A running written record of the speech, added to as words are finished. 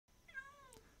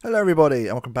Hello everybody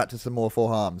and welcome back to some more Four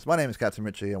Harms. My name is Captain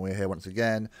Richie and we're here once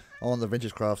again on the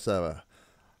VintageCraft server.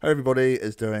 Hope everybody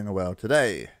is doing well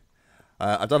today.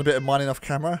 I've done a bit of mining off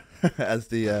camera as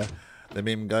the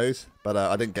meme goes, but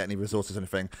I didn't get any resources or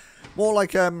anything. More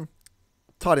like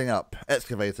tidying up,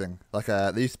 excavating. Like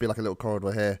there used to be like a little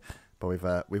corridor here,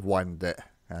 but we've widened it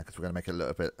because we're going to make it a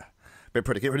little bit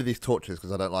pretty. Get rid of these torches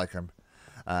because I don't like them.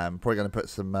 Probably going to put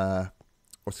some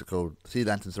what's it called, sea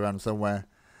lanterns around somewhere.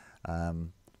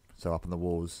 So up on the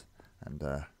walls, and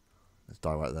let's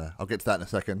die right there. I'll get to that in a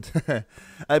second.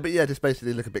 But yeah, just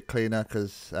basically look a bit cleaner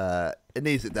because it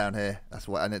needs it down here. That's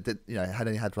what, and it did. You know, it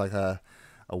only had like a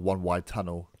one wide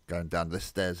tunnel going down this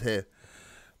stairs here,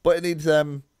 but it needs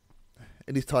tidying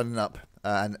up.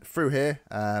 And through here,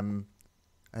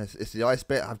 it's the ice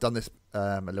bit. I've done this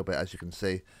a little bit, as you can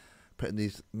see, putting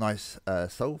these nice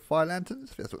soul fire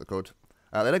lanterns. I think that's what they're called.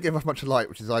 They don't give off much light,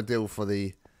 which is ideal for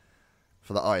the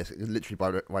ice. It can literally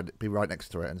be right next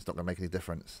to it, and it's not going to make any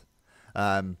difference.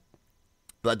 But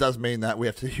that does mean that we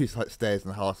have to use like stairs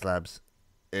and hard slabs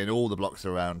in all the blocks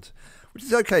around, which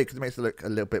is okay because it makes it look a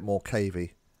little bit more cavey.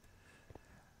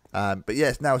 But yeah,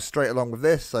 it's now straight along with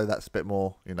this, so that's a bit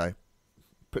more, you know,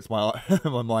 puts my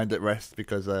my mind at rest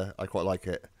because I quite like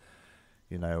it.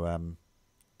 You know,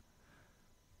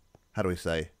 how do we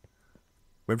say?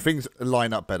 When things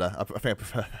line up better, I think I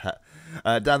prefer that.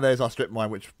 Down there is our strip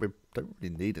mine, which we don't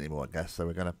really need anymore, I guess. So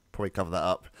we're going to probably cover that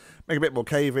up. Make it a bit more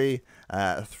cavey.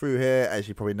 Through here, as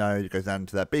you probably know, it goes down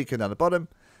to that beacon down the bottom.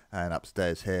 And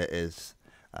upstairs here is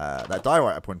that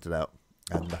diorite I pointed out.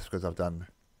 And that's because I've done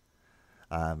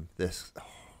this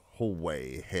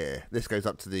hallway here. This goes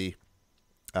up to the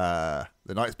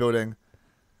Knights building.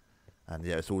 And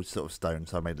yeah, it's all sort of stone,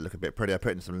 so I made it look a bit pretty. I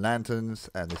put in some lanterns,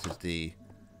 and this is the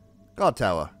guard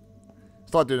tower.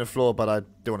 Started doing a floor, but I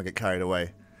don't want to get carried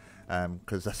away,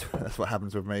 because that's what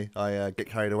happens with me. I get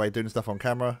carried away doing stuff on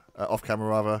camera, off camera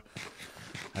rather,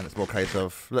 and it's more a case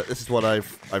of, look, this is what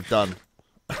I've done.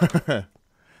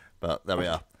 But there we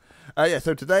are. Yeah,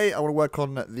 so today I want to work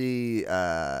on the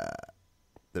I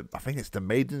think it's the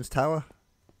Maiden's Tower,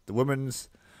 the women's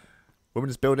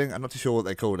building. I'm not too sure what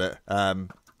they called it. But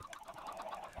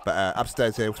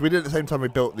upstairs here, so we did it at the same time we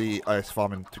built the ice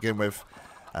farming to begin with.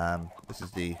 This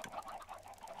is the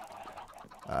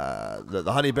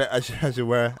honey bit, as you're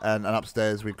aware, and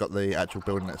upstairs we've got the actual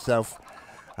building itself.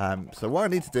 So what I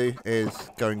need to do is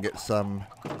go and get some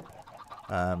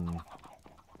let's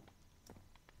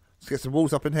get some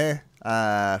walls up in here,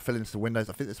 fill in some windows.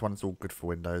 I think this one's all good for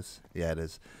windows. Yeah, it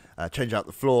is. Change out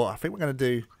the floor. I think we're going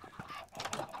to do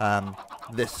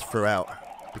this throughout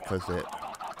because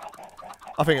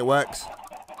I think it works.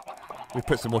 We've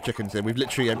put some more chickens in. We've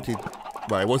literally emptied.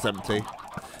 Well, it was empty.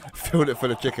 Filled it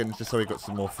full of chickens just so we got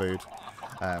some more food.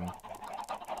 But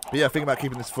yeah, thinking about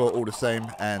keeping this floor all the same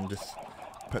and just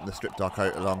putting the strip dark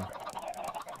coat along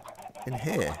in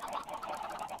here.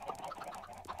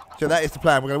 So that is the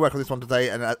plan. We're going to work on this one today,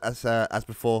 and as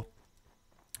before,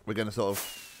 we're going to sort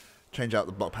of change out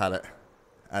the block palette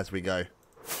as we go.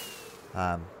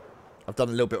 I've done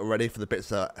a little bit already for the bits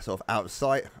that are sort of out of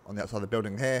sight on the outside of the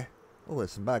building here. Oh,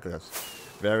 there's some bad guys.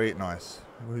 Very nice.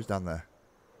 Who's down there?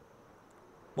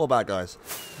 More bad guys.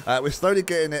 We're slowly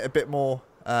getting it a bit more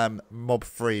mob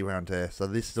free around here. So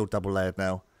this is all double layered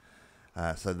now.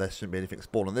 So there shouldn't be anything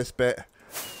spawned on this bit.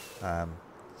 So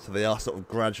they are sort of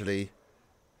gradually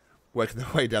working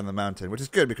their way down the mountain, which is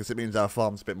good because it means our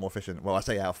farm's a bit more efficient. Well, I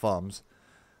say our farm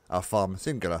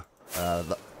singular.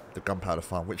 The gunpowder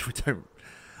farm, which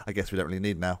I guess we don't really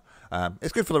need now.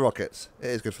 It's good for the rockets.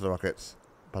 It is good for the rockets.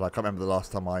 But I can't remember the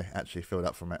last time I actually filled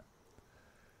up from it.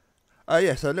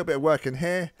 Yeah, so a little bit of work in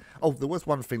here. Oh, there was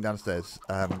one thing downstairs.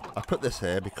 I put this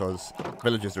here because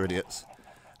villagers are idiots.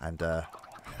 And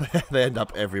they end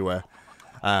up everywhere.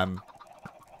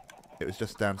 It was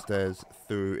just downstairs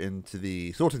through into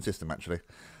the sorting system, actually.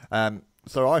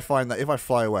 So I find that if I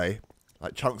fly away,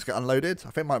 like chunks get unloaded.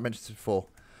 I think I might have mentioned this before.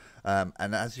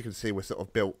 And as you can see, we're sort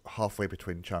of built halfway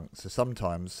between chunks. So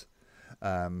sometimes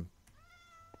items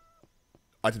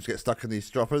get stuck in these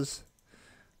droppers.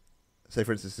 Say,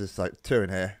 for instance, there's like two in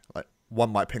here. Like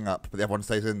one might ping up, but the other one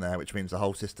stays in there, which means the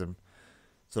whole system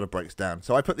sort of breaks down.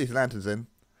 So I put these lanterns in,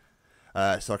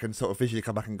 so I can sort of visually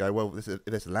come back and go, well, if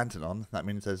there's a lantern on, that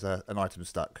means there's an item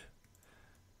stuck.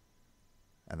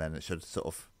 And then it should sort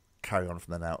of carry on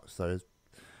from then out. So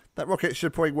that rocket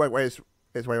should probably work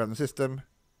its way around the system.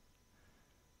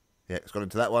 Yeah, it's gone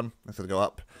into that one. It's going to go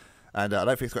up. And I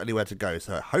don't think it's got anywhere to go.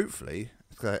 So hopefully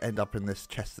it's going to end up in this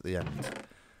chest at the end.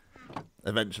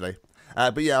 Eventually.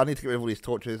 But yeah, I need to get rid of all these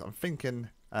torches. I'm thinking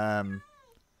of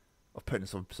putting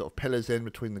some sort of pillars in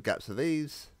between the gaps of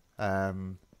these.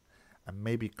 and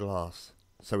maybe glass,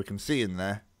 so we can see in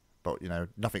there, but you know,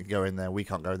 nothing can go in there. We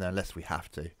can't go in there unless we have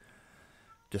to,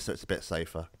 just so it's a bit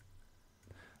safer.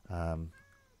 I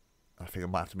think I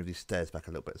might have to move these stairs back a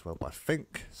little bit as well, but I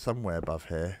think somewhere above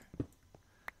here,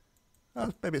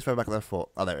 oh, maybe it's further back than I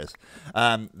thought. Oh, there it is.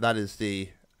 That is the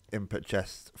input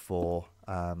chest for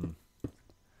the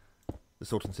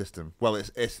sorting system. Well,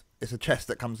 it's a chest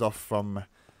that comes off from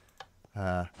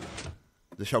the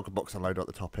shulker box unloader at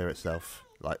the top here itself,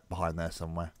 like behind there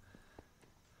somewhere.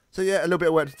 So yeah, a little bit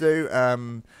of work to do.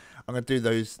 I'm gonna do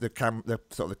the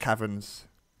sort of the caverns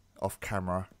off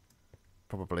camera,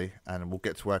 probably, and we'll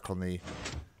get to work on the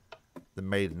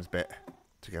maidens bit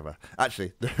together.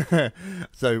 Actually,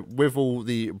 so with all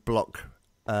the block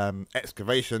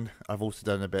excavation, I've also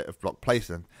done a bit of block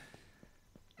placing.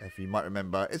 If you might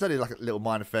remember, it's only like a little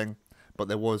minor thing, but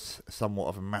there was somewhat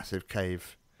of a massive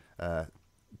cave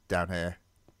down here.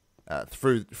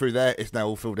 Through there, it's now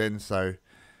all filled in, so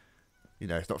you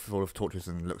know it's not full of torches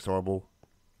and looks horrible.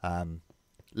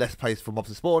 Less place for mobs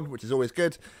to spawn, which is always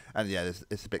good. And yeah,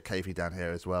 it's a bit cavey down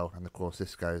here as well. And of course,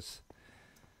 this goes.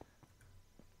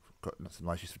 Got some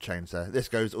nice use of chains there. This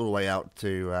goes all the way out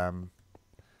to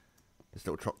this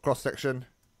little cross section.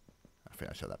 I think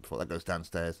I showed that before. That goes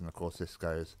downstairs, and of course, this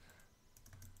goes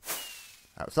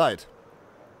outside.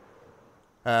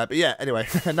 But yeah, anyway,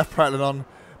 enough prattling on.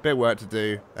 Bit of work to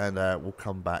do, and we'll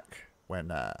come back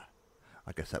when I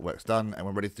guess that work's done, and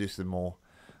we're ready to do some more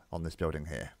on this building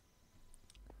here.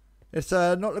 It's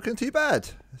not looking too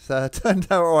bad. It's turned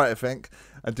out alright, I think.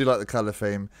 I do like the colour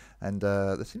theme, and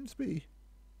there seems to be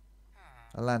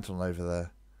a lantern over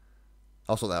there.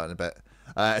 I'll sort that out in a bit.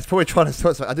 It's probably trying to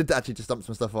sort something. I did actually just dump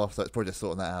some stuff off, so it's probably just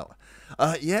sorting that out.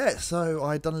 Yeah, so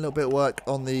I've done a little bit of work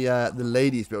on the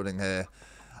ladies' building here,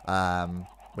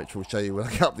 which will show you when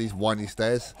I get up these windy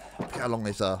stairs. Look how long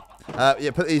these are.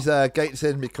 Yeah, put these gates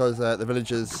in because the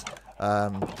villagers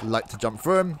like to jump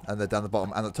through them, and they're down the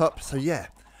bottom and the top. So yeah.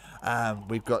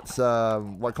 We've got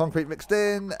some white concrete mixed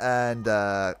in, and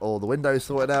all the windows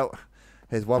sorted out.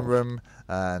 Here's one room,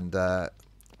 and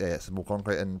yeah, some more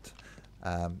concrete, and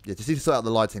yeah, just need to sort out the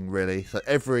lighting really. So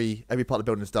every part of the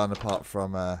building is done apart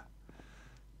from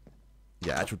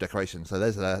yeah, actual decoration. So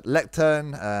there's a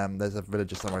lectern. There's a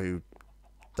villager somewhere who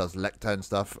does lectern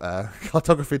stuff.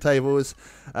 Cartography tables.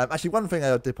 Actually, one thing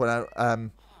I did point out. I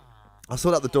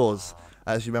sorted out the doors.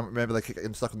 As you remember, they keep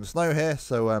getting stuck on the snow here,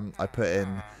 so I put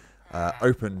in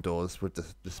open doors with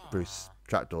the spruce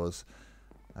trapdoors.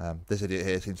 This idiot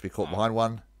here seems to be caught behind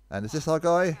one. And is this our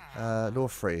guy? Law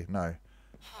 3? No.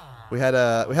 We had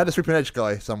a sweeping edge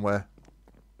guy somewhere.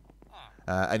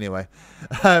 Anyway.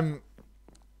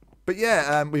 But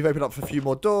yeah, we've opened up a few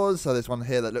more doors. So there's one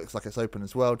here that looks like it's open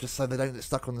as well, just so they don't get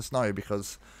stuck on the snow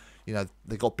because, you know,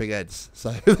 they got big heads.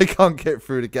 So they can't get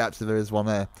through the gaps if there is one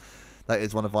there. That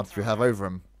is one advantage we have over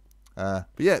them. But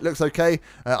yeah, it looks okay.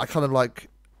 I kind of like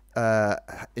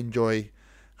enjoy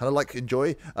having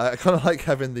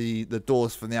the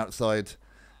doors from the outside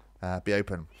be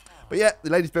open. But yeah, the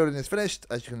ladies' building is finished.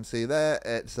 As you can see there,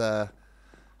 it's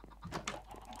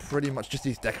pretty much just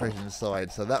these decorations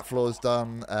inside. So that floor's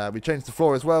done. We changed the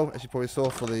floor as well, as you probably saw,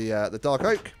 for the dark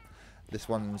oak. This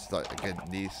one's like, again,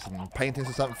 needs some paintings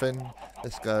or something.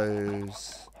 This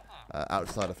goes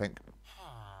outside, I think.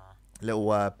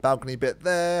 Little balcony bit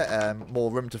there,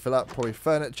 more room to fill up, probably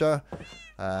furniture,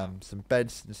 some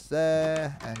beds just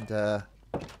there, and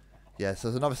yeah, so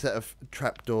there's another set of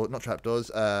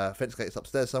fence gates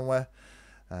upstairs somewhere.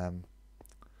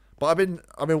 But I've been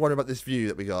wondering about this view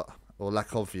that we got, or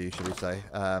lack of view, should we say?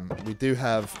 We do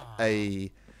have an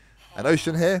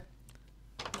ocean here,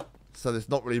 so there's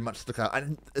not really much to look at,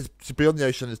 and beyond the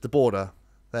ocean is the border.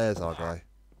 There's our guy,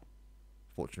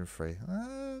 Fortune 3.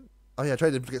 Oh yeah, I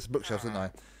traded him to get some bookshelves, didn't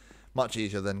I? Much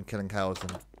easier than killing cows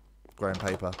and growing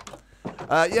paper.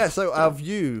 Yeah, so our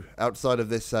view outside of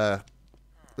this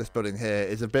this building here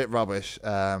is a bit rubbish.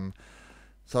 So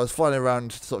I was flying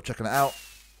around, sort of checking it out,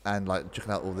 and like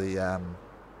checking out all the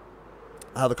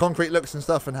how the concrete looks and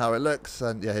stuff, and how it looks.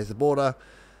 And yeah, here's the border.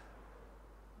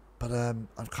 But I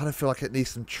kind of feel like it needs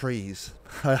some trees.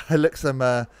 I looked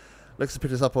some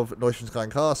pictures up of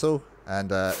Neuschwanstein Castle, and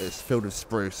it's filled with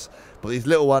spruce. But these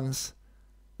little ones,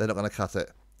 they're not going to cut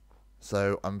it.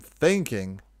 So I'm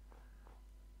thinking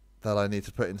that I need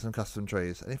to put in some custom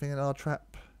trees. Anything in our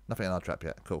trap? Nothing in our trap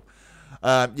yet. Cool.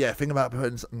 Yeah, thinking about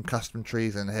putting some custom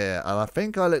trees in here. And I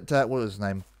think I looked at, what was his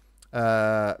name?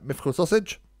 Mythical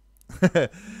Sausage.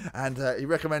 And he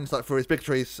recommends, like, for his big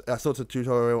trees, a sort of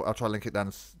tutorial. I'll try to link it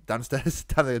downstairs,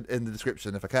 down in the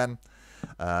description if I can.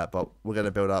 but we're going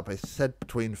to build up, it said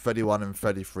between 31 and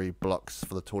 33 blocks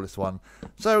for the tallest one.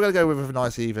 So we're going to go with a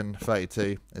nice even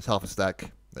 32. It's half a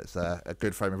stack. It's a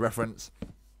good frame of reference.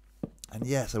 And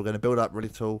yeah, so we're going to build up really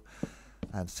tall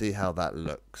and see how that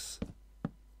looks.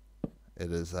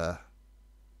 It is,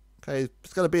 okay,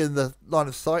 it's going to be in the line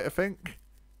of sight, I think.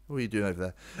 What are you doing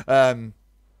over there?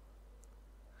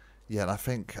 Yeah, and I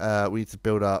think we need to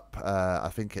build up, I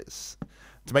think it's,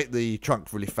 to make the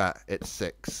trunk really fat, it's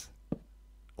 6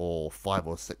 or 5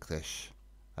 or 6-ish.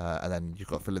 And then you've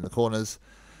got to fill in the corners.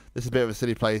 This is a bit of a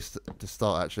silly place to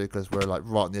start, actually, because we're like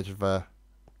right on the edge of a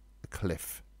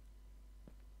cliff.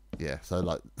 Yeah, so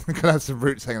like, we're going to have some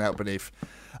roots hanging out beneath.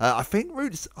 I think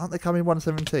roots, aren't they coming in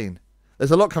 117?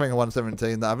 There's a lot coming in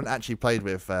 117 that I haven't actually played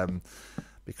with,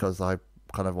 because I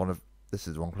kind of want to, this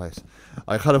is the wrong place.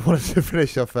 I kind of wanted to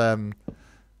finish off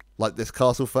like this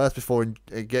castle first before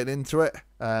getting into it.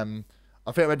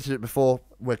 I think I mentioned it before.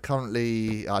 We're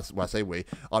currently, well, I say we,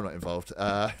 I'm not involved.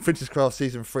 VintageCraft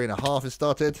season 3.5 has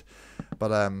started,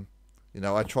 but you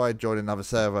know, I tried joining another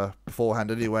server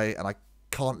beforehand anyway, and I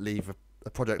can't leave a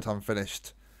project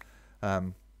unfinished.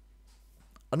 I'm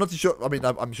not too sure. I mean,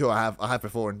 I'm sure I have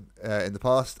before in the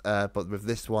past, but with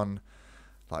this one,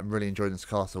 like, I'm really enjoying this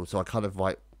castle. So I kind of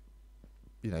like,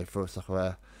 you know, for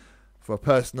a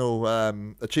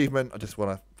personal achievement, I just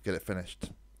want to get it finished.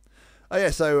 Oh yeah,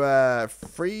 so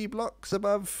 3 blocks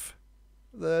above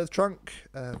the trunk,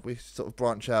 we sort of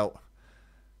branch out.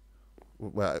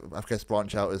 Well, I guess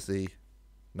branch out is the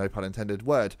no pun intended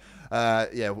word.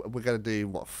 Yeah, we're going to do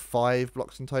what, 5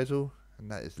 blocks in total, and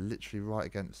that is literally right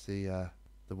against the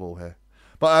wall here.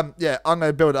 But yeah, I'm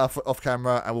going to build it up off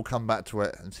camera, and we'll come back to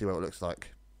it and see what it looks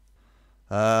like.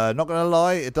 Not going to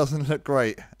lie, it doesn't look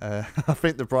great. I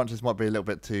think the branches might be a little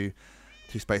bit too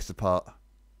spaced apart.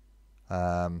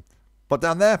 But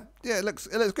down there, yeah, it looks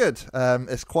good.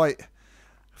 It's quite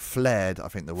flared, I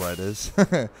think the word is.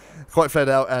 Quite flared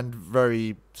out and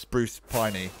very spruce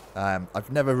piney.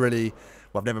 I've never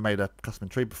made a custom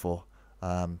tree before.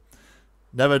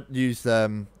 Never used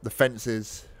the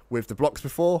fences with the blocks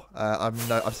before.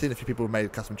 I've seen a few people who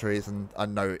made custom trees, and I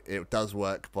know it does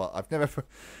work, but I've never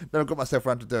got myself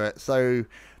around to do it. So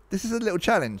this is a little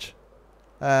challenge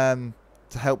to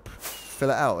help fill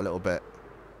it out a little bit.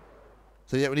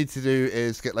 So yeah, what we need to do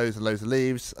is get loads and loads of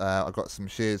leaves. I've got some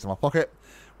shears in my pocket.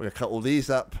 We're going to cut all these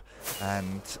up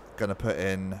and going to put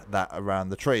in that around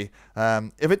the tree.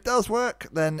 If it does work,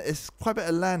 then it's quite a bit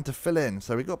of land to fill in.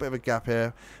 So we've got a bit of a gap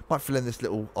here. Might fill in this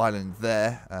little island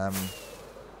there.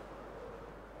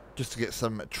 Just to get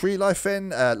some tree life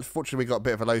in. Fortunately, we got a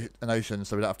bit of an ocean,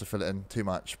 so we don't have to fill it in too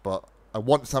much. But I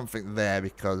want something there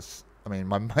because, I mean,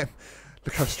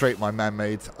 look how straight my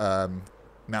man-made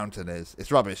mountain is.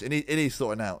 It's rubbish. It needs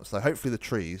sorting out. So hopefully the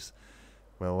trees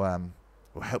will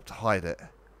help to hide it.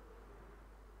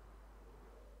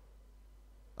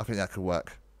 I think that could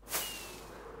work.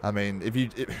 I mean, the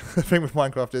thing with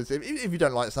Minecraft is if you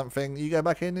don't like something, you go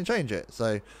back in and change it.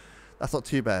 So that's not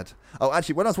too bad. Oh,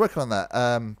 actually, when I was working on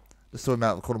that, just saw him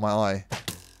out of the corner of my eye.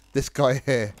 This guy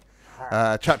here,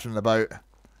 trapped him in the boat,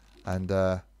 and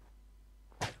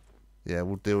yeah,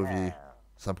 we'll deal with you at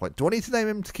some point. Do I need to name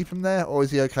him to keep him there, or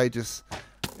is he okay just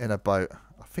in a boat?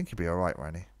 I think he'll be all right,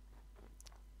 won't he?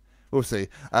 We'll see.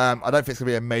 I don't think it's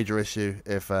gonna be a major issue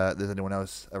if there's anyone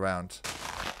else around.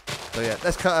 So yeah,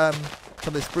 let's cut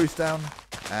this spruce down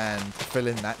and fill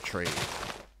in that tree.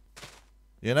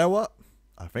 You know what?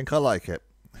 I think I like it.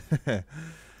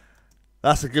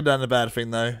 That's a good and a bad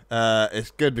thing, though.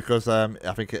 It's good because I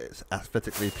think it's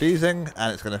aesthetically pleasing,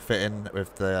 and it's going to fit in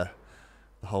with the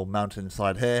whole mountain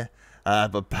side here.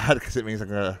 But bad because it means I'm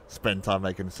going to spend time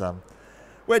making some,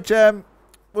 which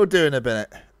we'll do in a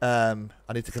minute. I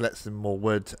need to collect some more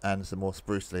wood and some more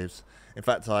spruce leaves. In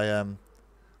fact, I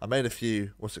made a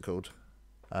few. What's it called?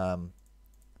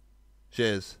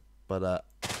 Shears. But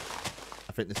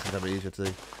I think this is going to be easier to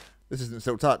do. This isn't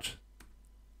Silk Touch.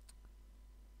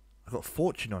 I've got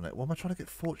fortune on it. What am I trying to get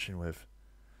fortune with?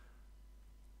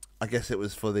 I guess it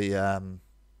was for the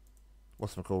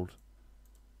what's it called?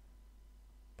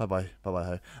 Bye bye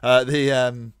ho. Actually,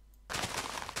 I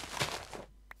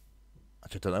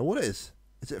don't know what it is.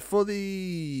 Is it for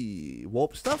the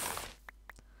warp stuff?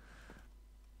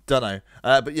 Don't know.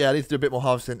 But yeah, I need to do a bit more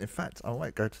harvesting. In fact, I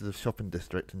might go to the shopping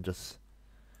district and just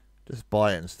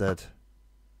buy it instead.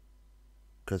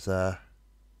 Because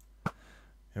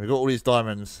we've got all these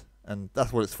diamonds, and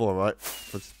that's what it's for, right?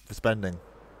 For spending.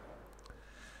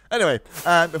 Anyway,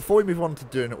 before we move on to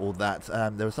doing all that,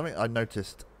 there was something I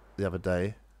noticed the other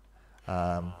day when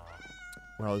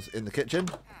I was in the kitchen.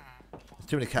 There's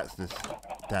too many cats in this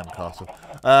damn castle.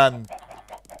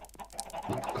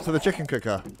 So the chicken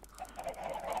cooker,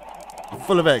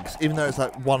 full of eggs, even though it's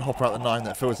like one hopper out of the 9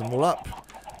 that fills them all up.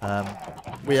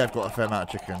 We have got a fair amount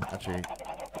of chicken, actually.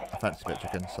 I fancy a bit of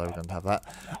chicken, so we're going to have that.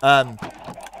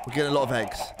 We're getting a lot of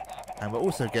eggs, and we're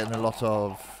also getting a lot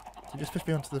of... Did you just push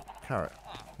me onto the carrot?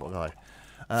 What guy?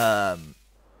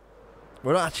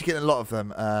 We're not actually getting a lot of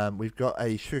them. We've got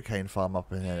a sugarcane farm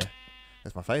up in here.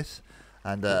 There's my face.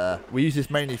 And we use this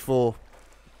mainly for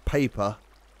paper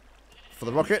for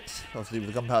the rockets. Obviously with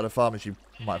the gunpowder farm, as you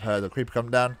might have heard, the creeper come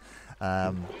down.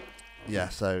 Yeah,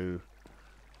 so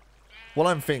what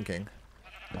I'm thinking,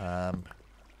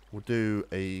 we'll do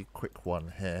a quick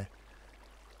one here.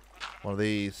 One of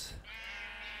these,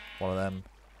 one of them,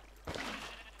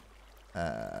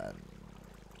 and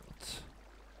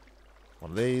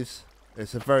one of these.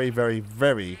 It's a very, very,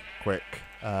 very quick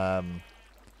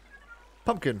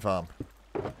pumpkin farm.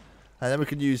 And then we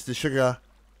can use the sugar,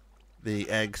 the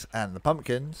eggs, and the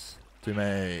pumpkins to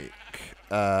make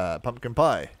pumpkin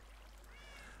pie.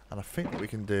 And I think what we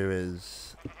can do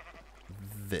is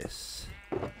this.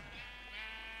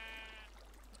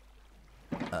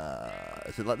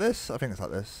 Is it like this? I think it's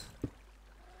like this.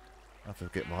 I have to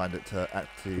get behind it to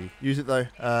actually use it though.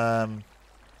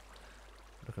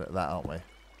 Looking at that, aren't we?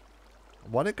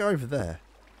 Why did it go over there?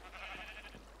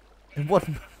 In what?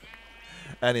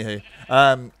 Anywho,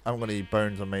 I'm going to need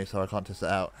bones on me, so I can't test it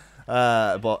out.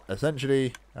 But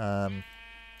essentially, that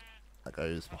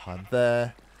goes behind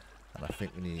there, and I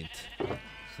think we need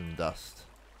some dust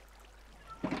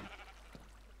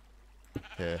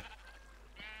here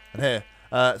and here.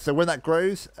 So when that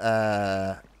grows,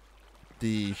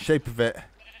 the shape of it,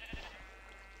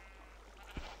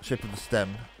 shape of the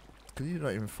stem. Can you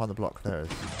not even find the block? There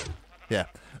it is. Yeah,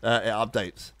 it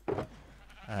updates,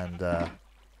 and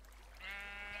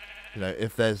you know,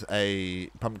 if there's a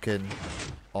pumpkin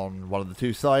on one of the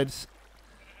two sides,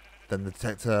 then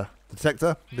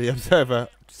the observer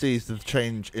sees the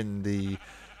change in the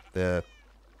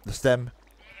stem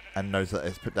and knows that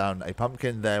it's put down a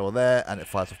pumpkin there or there, and it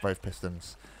fires off both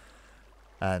pistons,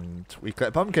 and we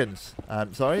collect pumpkins.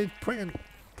 Sorry, probably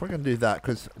gonna do that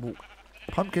because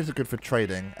pumpkins are good for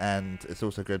trading, and it's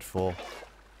also good for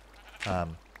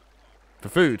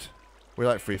food. We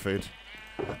like free food.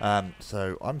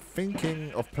 So I'm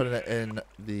thinking of putting it in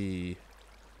the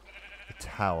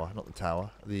tower, not the tower,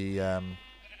 the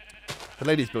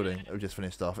ladies' building that we just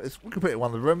finished off. We could put it in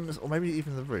one of the rooms, or maybe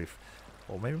even the roof,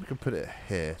 or maybe we can put it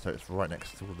here, so it's right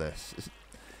next to all this. It's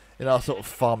in our sort of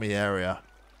farmy area.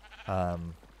 What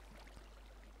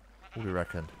do you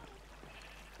reckon?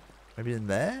 Maybe in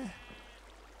there?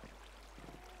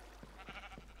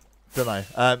 Don't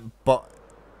know. But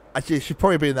actually, it should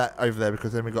probably be in that over there,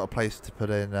 because then we've got a place to put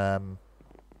in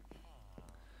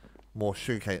more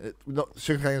sugarcane.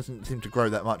 Sugarcane doesn't seem to grow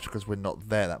that much because we're not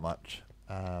there that much.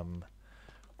 Where am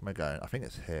I going? I think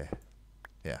it's here.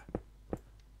 Yeah.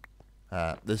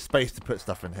 There's space to put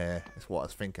stuff in here. It's what I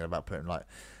was thinking about putting, like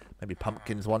maybe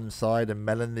pumpkins one side and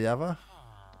melon the other.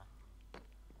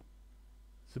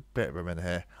 There's a bit of room in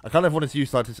here. I kind of wanted to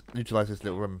utilize this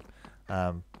little room,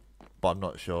 but I'm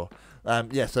not sure.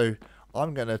 Yeah, so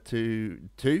I'm gonna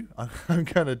I'm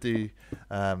gonna do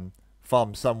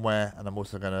farm somewhere, and I'm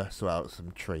also gonna sort out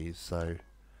some trees. So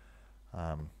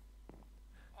I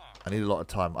need a lot of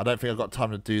time. I don't think I've got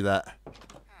time to do that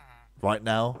right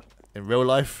now in real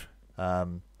life.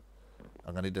 I'm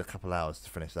gonna need a couple hours to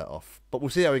finish that off, but we'll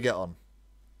see how we get on.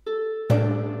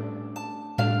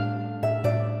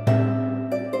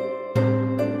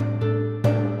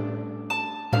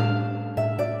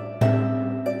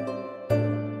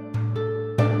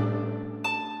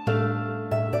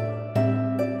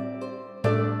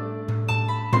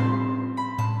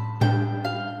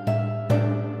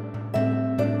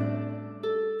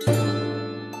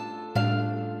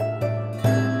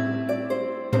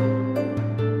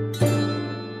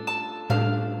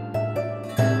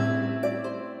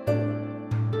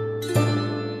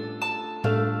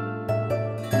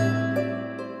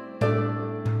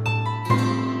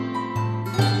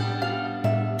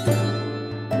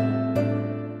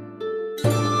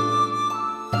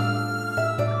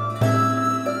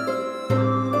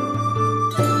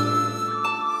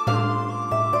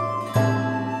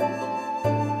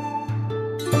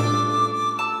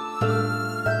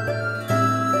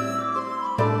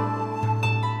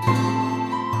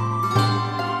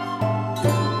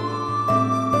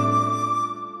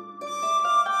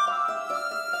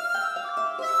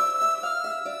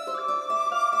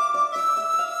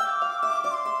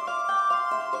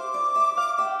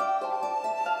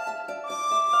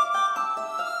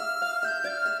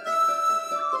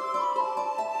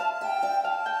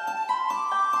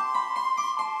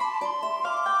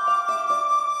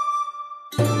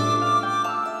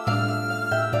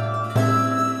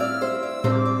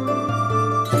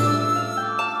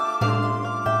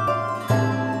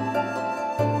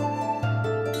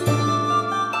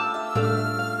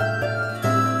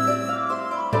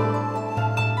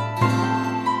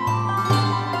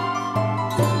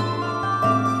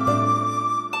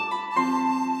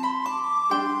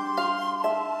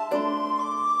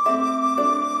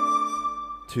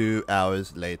 2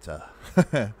 hours later.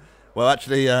 Well,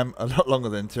 actually, a lot longer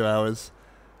than 2 hours.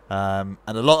 And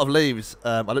a lot of leaves.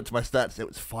 I looked at my stats, it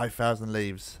was 5,000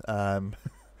 leaves.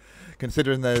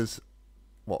 Considering there's,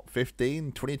 what,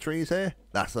 15, 20 trees here?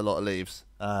 That's a lot of leaves.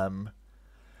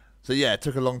 So yeah, it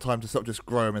took a long time to sort of just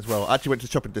grow them as well. I actually went to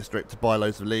the shopping district to buy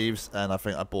loads of leaves, and I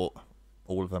think I bought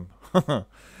all of them.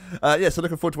 Yeah, so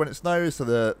looking forward to when it snows, so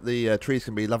the trees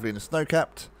can be lovely and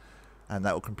snow-capped, and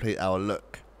that will complete our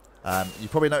look. You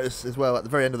probably noticed as well at the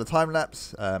very end of the time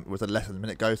lapse, it was less than a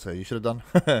minute ago, so you should have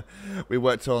done. We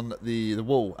worked on the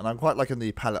wall, and I'm quite liking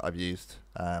the palette I've used.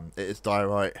 It is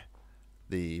diorite,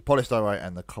 the polished diorite,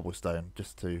 and the cobblestone,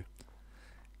 just to, you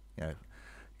know,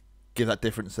 give that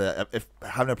difference there. If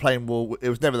having a plain wall, it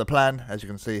was never the plan, as you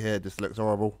can see here, it just looks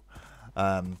horrible.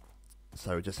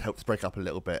 So it just helps break up a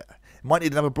little bit. It might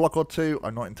need another block or two,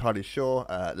 I'm not entirely sure.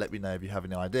 Let me know if you have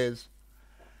any ideas.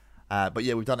 But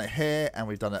yeah, we've done it here, and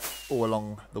we've done it all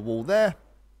along the wall there,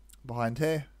 behind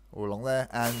here, all along there,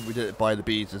 and we did it by the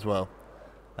beads as well.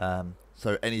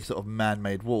 So any sort of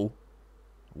man-made wall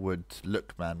would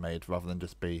look man-made rather than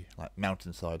just be like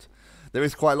mountainsides. There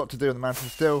is quite a lot to do on the mountain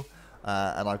still,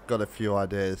 and I've got a few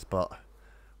ideas, but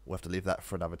we'll have to leave that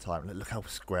for another time. Look how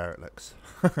square it looks.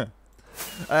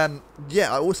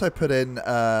 Yeah, I also put in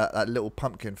that little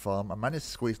pumpkin farm. I managed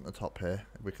to squeeze in the top here.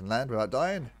 If we can land without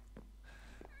dying.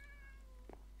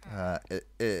 It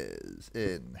is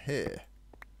in here.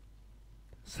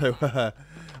 So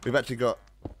we've actually got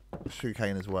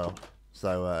sugarcane as well.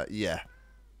 So yeah.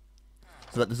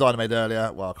 So that design I made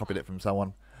earlier, well, I copied it from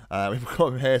someone. We've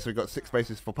got them here, so we've got 6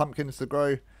 spaces for pumpkins to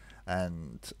grow,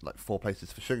 and like 4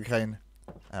 places for sugarcane.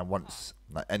 And once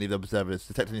like, any of the observers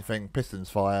detect anything, pistons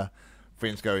fire,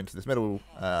 things go into this middle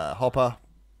hopper.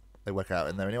 They work out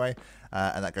in there anyway,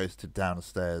 and that goes to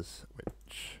downstairs,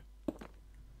 which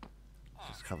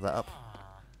just cover that up.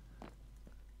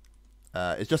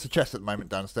 It's just a chest at the moment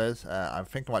downstairs. I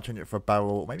think I might change it for a barrel,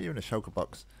 or maybe even a shulker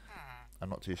box. I'm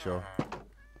not too sure.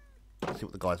 Let's see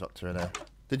what the guys are up to in there.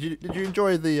 Did you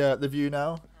enjoy the view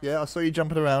now? Yeah, I saw you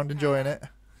jumping around, enjoying it.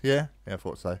 Yeah, I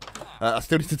thought so. I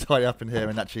still need to tidy up in here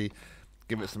and actually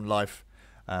give it some life.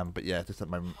 But yeah, just at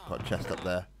the moment, got a chest up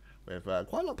there with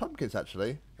quite a lot of pumpkins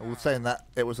actually. I was saying that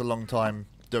it was a long time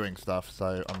doing stuff,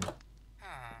 so I'm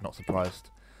not surprised.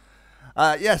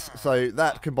 Yes, so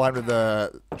that combined with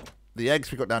the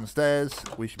eggs we got downstairs,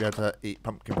 we should be able to eat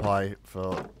pumpkin pie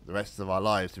for the rest of our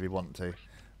lives if we want to.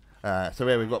 So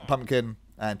here we've got pumpkin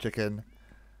and chicken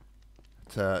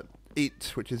to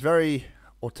eat, which is very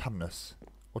autumnous.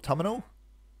 Autumnal?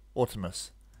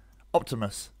 Autumnus.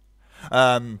 Optimus.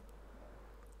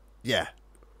 Yeah.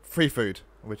 Free food,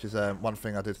 which is one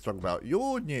thing I did struggle about.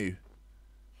 You're new.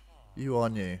 You are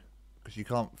new. Because you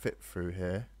can't fit through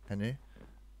here, can you?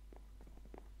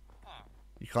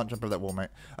 You can't jump over that wall, mate.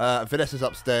 Vanessa's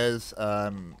upstairs.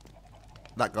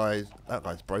 That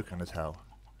guy's broken as hell.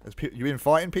 You been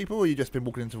fighting people, or you just been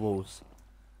walking into walls?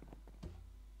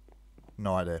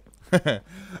 No idea. But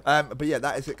yeah,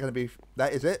 that is it.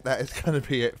 That is going to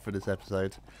be it for this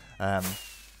episode.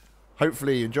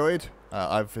 Hopefully you enjoyed.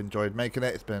 I've enjoyed making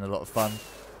it. It's been a lot of fun,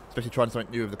 especially trying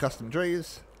something new with the custom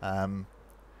trees. So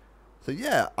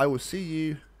yeah, I will see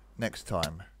you next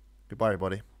time. Goodbye,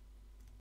 everybody.